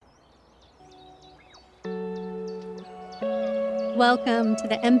Welcome to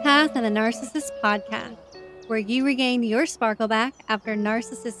the Empath and the Narcissist podcast, where you regain your sparkle back after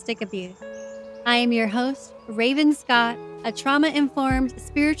narcissistic abuse. I am your host, Raven Scott, a trauma-informed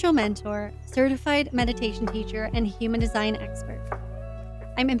spiritual mentor, certified meditation teacher, and human design expert.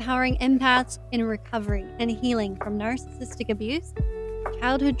 I'm empowering empaths in recovery and healing from narcissistic abuse,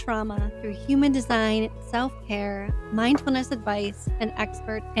 childhood trauma through human design, self-care, mindfulness advice, and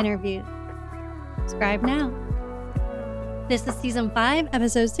expert interviews. Subscribe now. This is Season 5,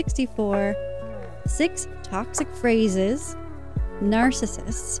 Episode 64, 6 Toxic Phrases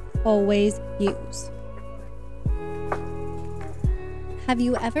Narcissists Always Use. Have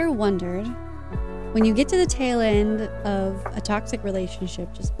you ever wondered, when you get to the tail end of a toxic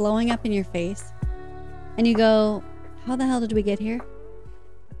relationship just blowing up in your face, and you go, how the hell did we get here?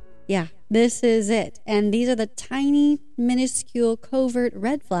 Yeah, this is it. And these are the tiny, minuscule, covert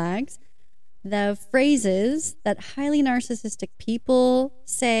red flags, the phrases that highly narcissistic people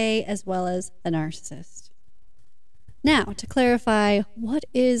say, as well as the narcissist. Now, to clarify, what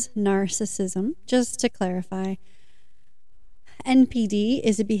is narcissism? Just to clarify, NPD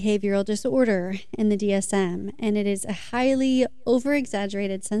is a behavioral disorder in the DSM, and it is a highly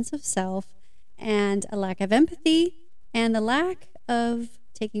over-exaggerated sense of self and a lack of empathy and the lack of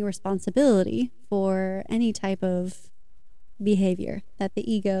taking responsibility for any type of behavior that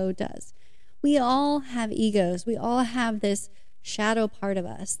the ego does. We all have egos. We all have this shadow part of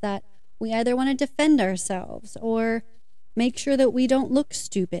us that we either want to defend ourselves or make sure that we don't look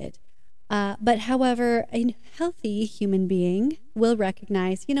stupid. But however, a healthy human being will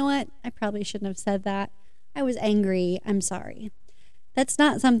recognize, you know what? I probably shouldn't have said that. I was angry. I'm sorry. That's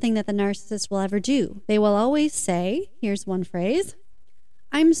not something that the narcissist will ever do. They will always say, here's one phrase,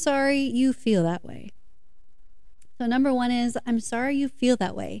 I'm sorry you feel that way. So number one is, I'm sorry you feel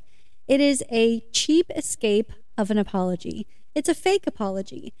that way. It is a cheap escape of an apology. It's a fake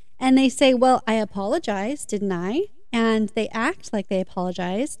apology. And they say, well, I apologized, didn't I? And they act like they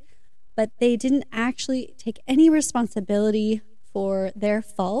apologized, but they didn't actually take any responsibility for their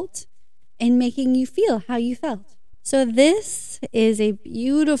fault in making you feel how you felt. So this is a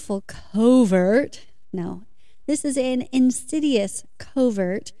beautiful this is an insidious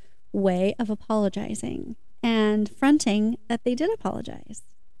covert way of apologizing and fronting that they did apologize,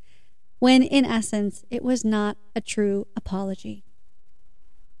 when in essence, it was not a true apology.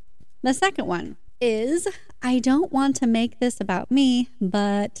 The second one is, I don't want to make this about me,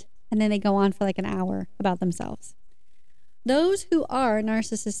 but, and then they go on for like an hour about themselves. Those who are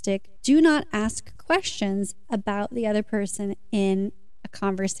narcissistic do not ask questions about the other person in a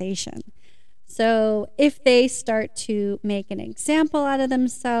conversation. So if they start to make an example out of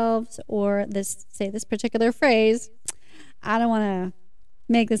themselves, or this particular phrase, I don't want to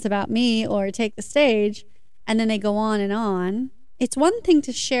make this about me or take the stage, and then they go on and on. It's one thing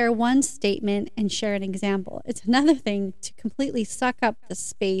to share one statement and share an example. It's another thing to completely suck up the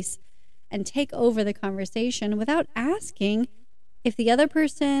space and take over the conversation without asking if the other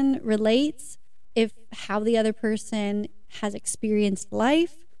person relates, if how the other person has experienced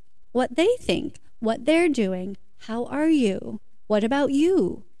life, what they think, what they're doing, how are you, what about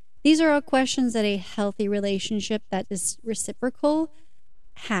you? These are all questions that a healthy relationship that is reciprocal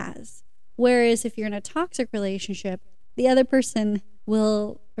has. Whereas if you're in a toxic relationship, the other person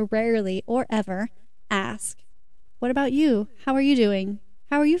will rarely or ever ask, what about you? How are you doing?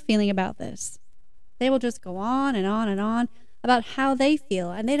 How are you feeling about this? They will just go on and on and on about how they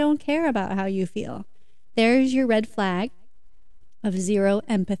feel, and they don't care about how you feel. There's your red flag of zero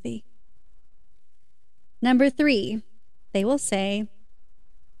empathy. Number 3, they will say,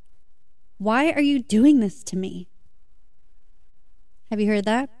 why are you doing this to me? Have you heard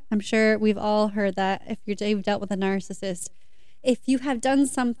that? I'm sure we've all heard that if you've dealt with a narcissist. If you have done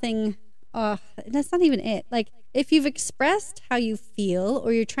something, that's not even it. Like, if you've expressed how you feel,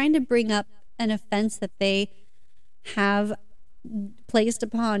 or you're trying to bring up an offense that they have placed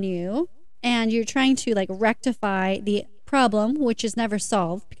upon you, and you're trying to rectify the problem, which is never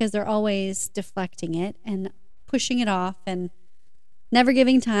solved because they're always deflecting it and pushing it off and never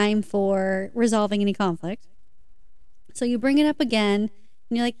giving time for resolving any conflict. So you bring it up again,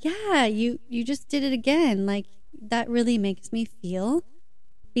 and you're like, yeah, you just did it again. Like, that really makes me feel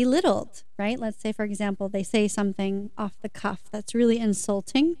belittled, right? Let's say, for example, they say something off the cuff that's really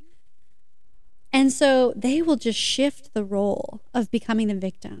insulting. And so they will just shift the role of becoming the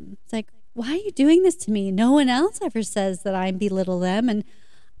victim. It's like, why are you doing this to me? No one else ever says that I belittle them, and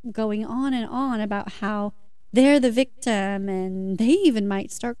going on and on about how they're the victim, and they even might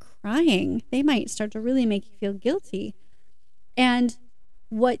start crying. They might start to really make you feel guilty. And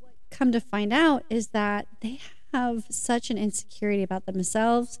what come to find out is that they have such an insecurity about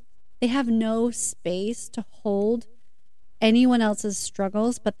themselves. They have no space to hold anyone else's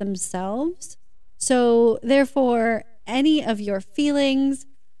struggles but themselves. So therefore, any of your feelings,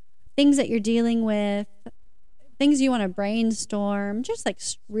 things that you're dealing with, things you want to brainstorm, just like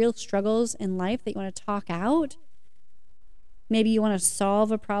real struggles in life that you want to talk out. Maybe you want to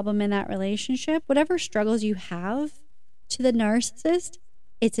solve a problem in that relationship. Whatever struggles you have, to the narcissist,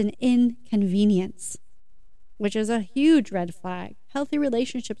 it's an inconvenience, which is a huge red flag. Healthy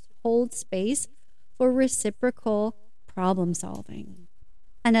relationships hold space for reciprocal problem solving.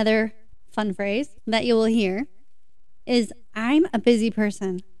 Another fun phrase that you will hear is, I'm a busy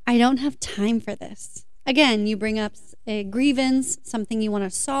person. I don't have time for this. Again, you bring up a grievance, something you want to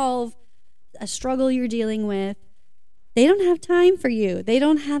solve, a struggle you're dealing with. They don't have time for you. They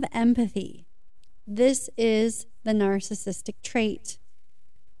don't have empathy. This is the narcissistic trait.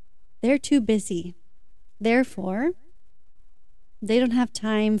 They're too busy. Therefore, they don't have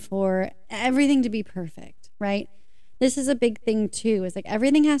time for everything to be perfect, right? This is a big thing too. It's like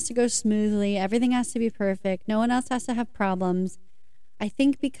everything has to go smoothly. Everything has to be perfect. No one else has to have problems. I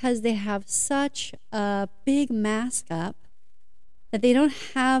think because they have such a big mask up that they don't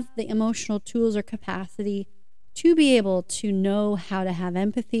have the emotional tools or capacity to be able to know how to have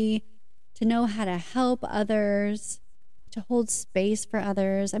empathy, to know how to help others, to hold space for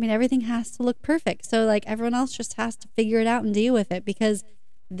others. I mean, everything has to look perfect. So like everyone else just has to figure it out and deal with it, because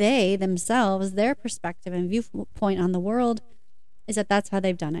they themselves, their perspective and viewpoint on the world is that that's how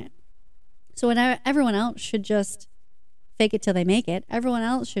they've done it. So when everyone else should just fake it till they make it. Everyone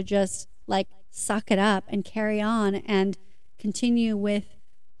else should just like suck it up and carry on and continue with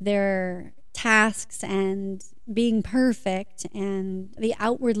their tasks and being perfect and the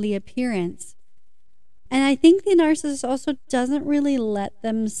outwardly appearance. And I think the narcissist also doesn't really let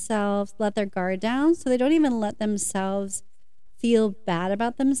their guard down. So they don't even let themselves feel bad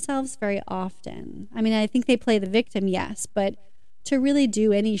about themselves very often. I mean, I think they play the victim, yes, but to really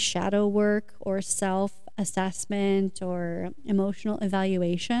do any shadow work or self-assessment or emotional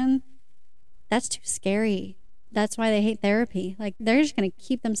evaluation, that's too scary. That's why they hate therapy. Like, they're just going to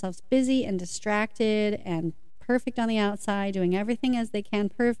keep themselves busy and distracted and perfect on the outside, doing everything as they can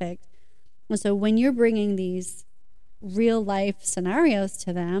perfect. And so when you're bringing these real life scenarios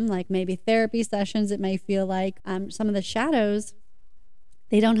to them, like maybe therapy sessions, it may feel like some of the shadows,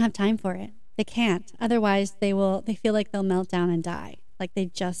 they don't have time for it. They can't. Otherwise, they feel like they'll melt down and die. Like they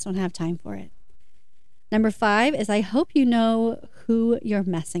just don't have time for it. Number 5 is, I hope you know who you're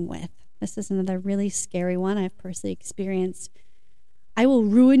messing with. This is another really scary one I've personally experienced. I will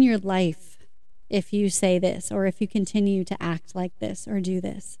ruin your life if you say this, or if you continue to act like this or do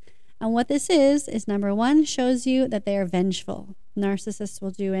this. And what this is number 1, shows you that they are vengeful. Narcissists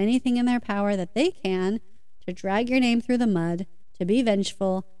will do anything in their power that they can to drag your name through the mud, to be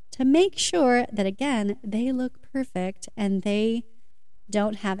vengeful, to make sure that, again, they look perfect and they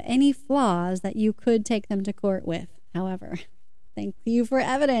don't have any flaws that you could take them to court with. However, thank you for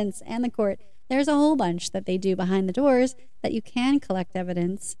evidence and the court. There's a whole bunch that they do behind the doors that you can collect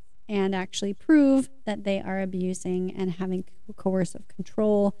evidence and actually prove that they are abusing and having coercive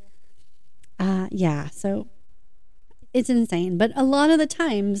control. So it's insane. But a lot of the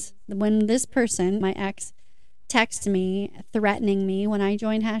times when this person, my ex, texts me threatening me when I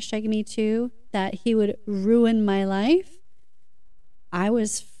joined #MeToo that he would ruin my life, I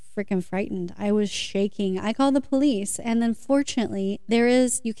was freaking frightened. I was shaking. I called the police. And then fortunately,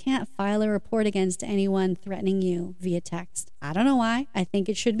 you can't file a report against anyone threatening you via text. I don't know why. I think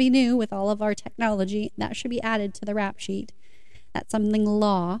it should be new with all of our technology. That should be added to the rap sheet. That's something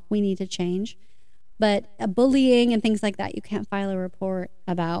law we need to change. But bullying and things like that, you can't file a report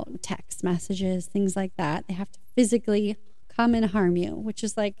about text messages, things like that. They have to physically come and harm you, which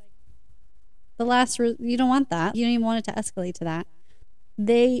is like you don't want that. You don't even want it to escalate to that.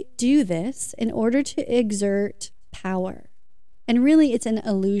 They do this in order to exert power. And really, it's an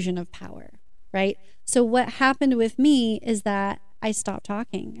illusion of power, right? So what happened with me is that I stopped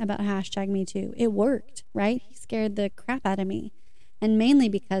talking about #MeToo. It worked, right? He scared the crap out of me. And mainly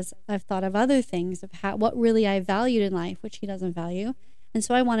because I've thought of other things, of what really I valued in life, which he doesn't value. And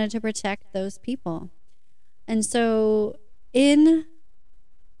so I wanted to protect those people. And so in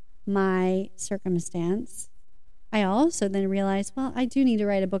my circumstance, I also then realized, well, I do need to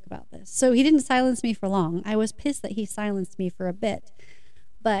write a book about this. So he didn't silence me for long. I was pissed that he silenced me for a bit.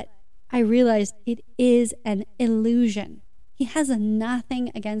 But I realized it is an illusion. He has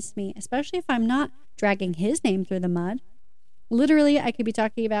nothing against me, especially if I'm not dragging his name through the mud. Literally, I could be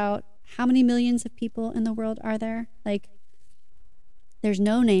talking about how many millions of people in the world are there? Like, there's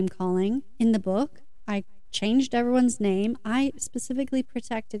no name calling. In the book, I changed everyone's name. I specifically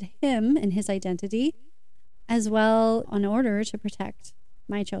protected him and his identity as well in order to protect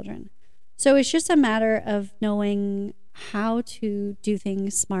my children. So it's just a matter of knowing how to do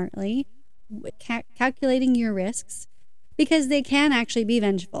things smartly, calculating your risks, because they can actually be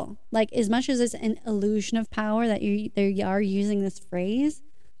vengeful. Like, as much as it's an illusion of power that they are using this phrase,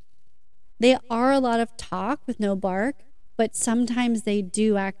 they are a lot of talk with no bark, but sometimes they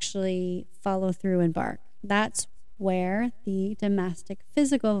do actually follow through and bark. That's where the domestic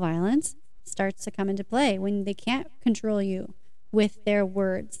physical violence starts to come into play. When they can't control you with their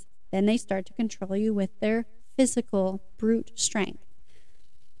words, then they start to control you with their physical brute strength.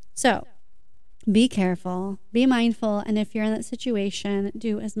 So be careful, be mindful, and if you're in that situation,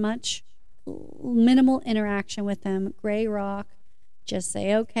 do as much minimal interaction with them. Gray rock, just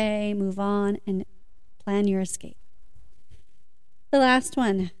say okay, move on, and plan your escape. The last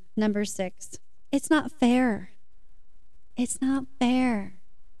one, number 6. It's not fair. It's not fair.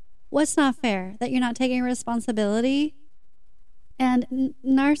 What's not fair? That you're not taking responsibility? And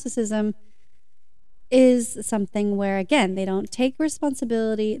narcissism is something where, again, they don't take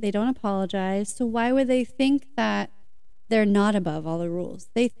responsibility, they don't apologize. So why would they think that they're not above all the rules?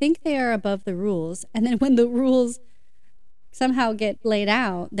 They think they are above the rules, and then when the rules somehow get laid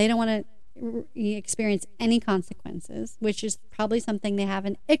out, they don't want to experience any consequences, which is probably something they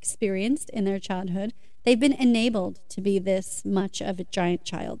haven't experienced in their childhood. They've been enabled to be this much of a giant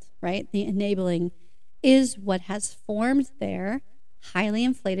child, right? The enabling is what has formed their highly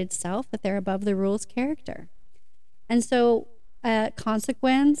inflated self, that they're above the rules character. And so a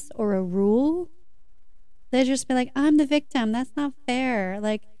consequence or a rule, they just be like, I'm the victim. That's not fair.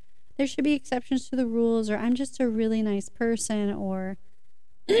 Like, there should be exceptions to the rules, or I'm just a really nice person, or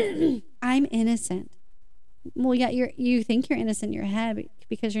I'm innocent. Well, yeah, you think you're innocent in your head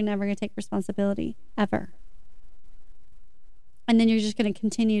because you're never going to take responsibility, ever. And then you're just going to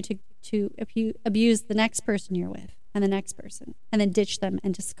continue to abuse the next person you're with, and the next person, and then ditch them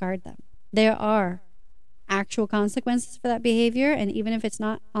and discard them. There are actual consequences for that behavior, and even if it's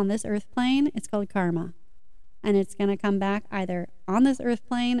not on this earth plane, it's called karma. And it's going to come back either on this earth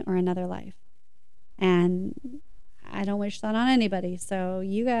plane or another life. And I don't wish that on anybody, so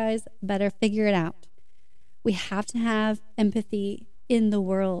you guys better figure it out. We have to have empathy in the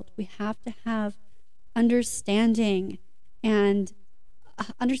world. We have to have understanding, and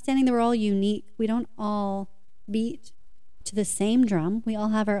understanding that we're all unique. We don't all beat to the same drum. We all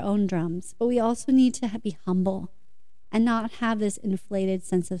have our own drums, but we also need to be humble and not have this inflated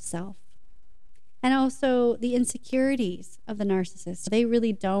sense of self. And also the insecurities of the narcissist.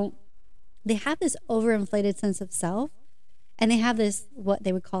 They have this overinflated sense of self, and they have this, what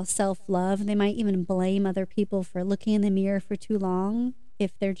they would call self-love. They might even blame other people for looking in the mirror for too long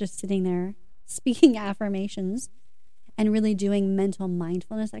if they're just sitting there speaking affirmations and really doing mental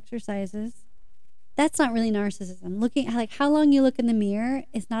mindfulness exercises. That's not really narcissism. Looking at, like, how long you look in the mirror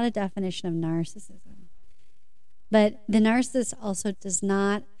is not a definition of narcissism. But the narcissist also does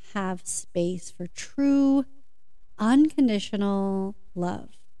not have space for true, unconditional love.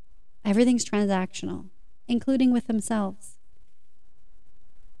 Everything's transactional, including with themselves.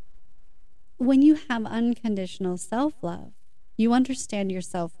 When you have unconditional self-love, you understand your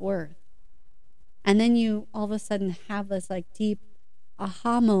self-worth. And then you all of a sudden have this like deep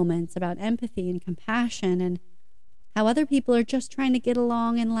aha moments about empathy and compassion and how other people are just trying to get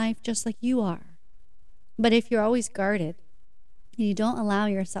along in life just like you are. But if you're always guarded, and you don't allow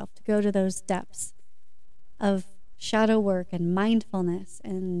yourself to go to those depths of shadow work and mindfulness,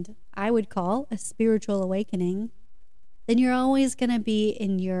 and I would call a spiritual awakening, then you're always going to be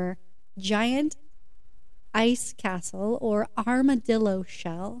in your giant ice castle or armadillo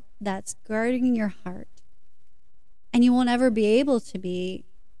shell that's guarding your heart. And you won't ever be able to be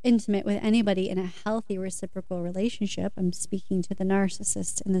intimate with anybody in a healthy reciprocal relationship. I'm speaking to the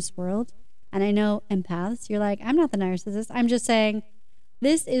narcissists in this world. And I know empaths, you're like, I'm not the narcissist. I'm just saying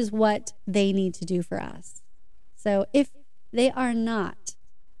this is what they need to do for us. So if they are not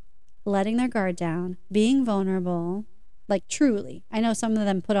letting their guard down, being vulnerable, like truly, I know some of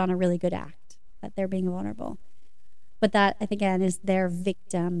them put on a really good act that they're being vulnerable, but that, again, is their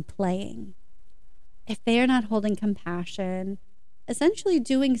victim playing. If they are not holding compassion, essentially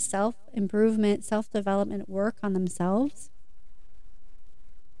doing self-improvement, self-development work on themselves,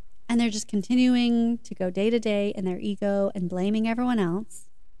 and they're just continuing to go day to day in their ego and blaming everyone else,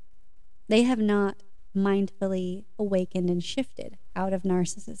 they have not mindfully awakened and shifted out of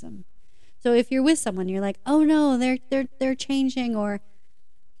narcissism. So if you're with someone, you're like, oh no, they're changing, or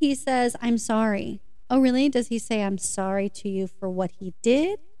he says, I'm sorry. Oh really? Does he say I'm sorry to you for what he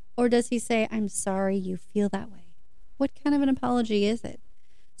did, Or does he say, I'm sorry you feel that way? What kind of an apology is it?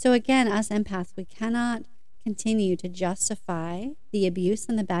 So again, us empaths, we cannot continue to justify the abuse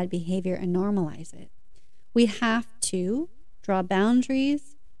and the bad behavior and normalize it. We have to draw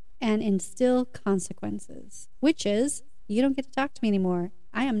boundaries and instill consequences, which is, you don't get to talk to me anymore.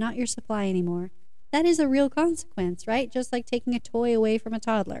 I am not your supply anymore. That is a real consequence, right? Just like taking a toy away from a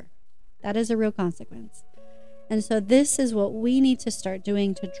toddler. That is a real consequence. And so this is what we need to start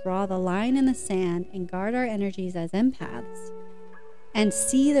doing to draw the line in the sand and guard our energies as empaths and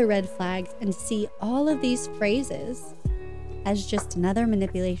see the red flags and see all of these phrases as just another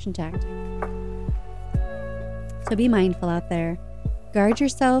manipulation tactic. So be mindful out there. Guard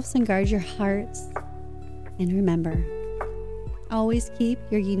yourselves and guard your hearts. And remember, always keep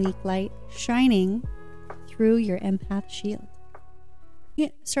your unique light shining through your empath shield.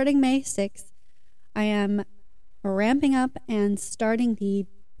 Starting May 6th, I am ramping up and starting the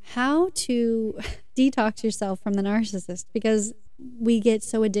how to detox yourself from the narcissist, because we get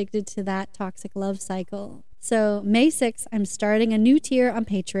so addicted to that toxic love cycle. So May 6th, I'm starting a new tier on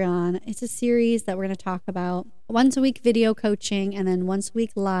Patreon. It's a series that we're going to talk about once a week video coaching and then once a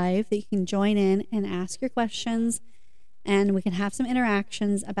week live that you can join in and ask your questions, and we can have some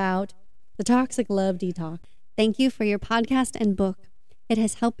interactions about the toxic love detox. Thank you for your podcast and book. It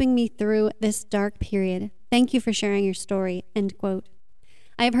is helping me through this dark period. Thank you for sharing your story. End quote.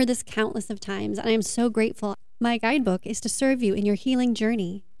 I have heard this countless of times, and I am so grateful. My guidebook is to serve you in your healing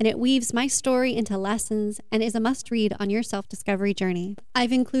journey, and it weaves my story into lessons and is a must-read on your self-discovery journey.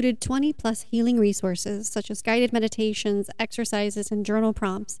 I've included 20-plus healing resources, such as guided meditations, exercises, and journal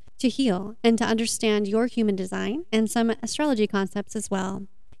prompts to heal and to understand your human design, and some astrology concepts as well.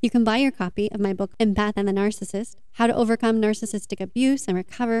 You can buy your copy of my book, Empath and the Narcissist, How to Overcome Narcissistic Abuse and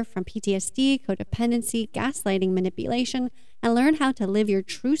Recover from PTSD, Codependency, Gaslighting, Manipulation, and learn how to live your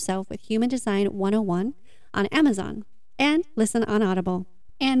true self with Human Design 101 on Amazon, and listen on Audible.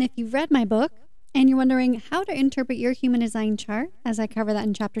 And if you've read my book and you're wondering how to interpret your human design chart, as I cover that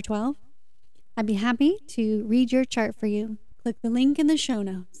in Chapter 12, I'd be happy to read your chart for you. Click the link in the show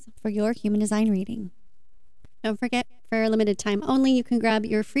notes for your human design reading. Don't forget, for a limited time only, you can grab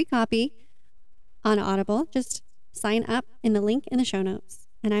your free copy on Audible. Just sign up in the link in the show notes,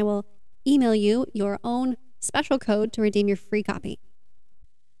 and I will email you your own special code to redeem your free copy.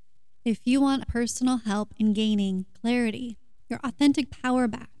 If you want personal help in gaining clarity, your authentic power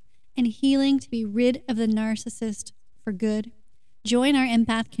back, and healing to be rid of the narcissist for good, join our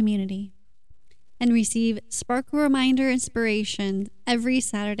empath community and receive sparkle reminder inspiration every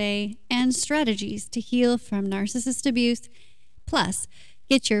Saturday and strategies to heal from narcissist abuse. Plus,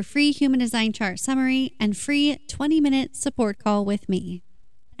 get your free human design chart summary and free 20-minute support call with me.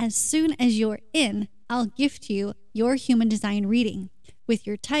 As soon as you're in, I'll gift you your human design reading with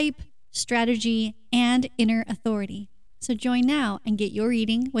your type, strategy, and inner authority. So join now and get your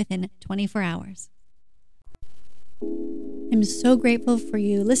reading within 24 hours. I'm so grateful for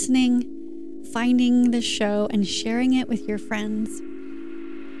you listening, finding the show, and sharing it with your friends.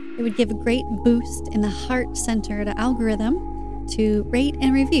 It would give a great boost in the heart-centered algorithm to rate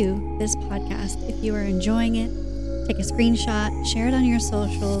and review this podcast. If you are enjoying it, take a screenshot, share it on your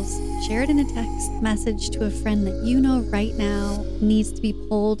socials, share it in a text message to a friend that you know right now needs to be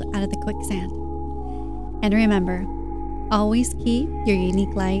pulled out of the quicksand. And remember, always keep your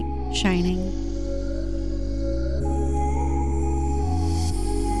unique light shining.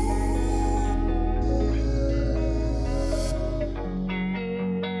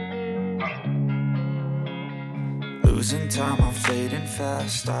 Losing time, I'm fading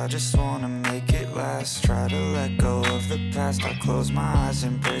fast. I just wanna make it last. Try to let go of the past. I close my eyes,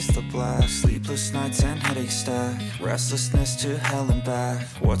 embrace the blast. Sleepless nights and headaches stack. Restlessness to hell and back.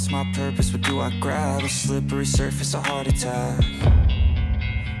 What's my purpose? What do I grab? A slippery surface, a heart attack.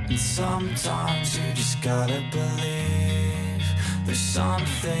 And sometimes you just gotta believe there's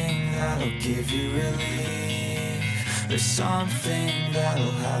something that'll give you relief. There's something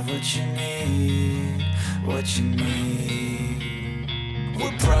that'll have what you need. What you need.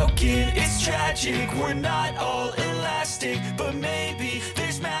 We're broken, it's tragic. We're not all elastic, but maybe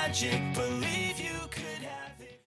there's magic.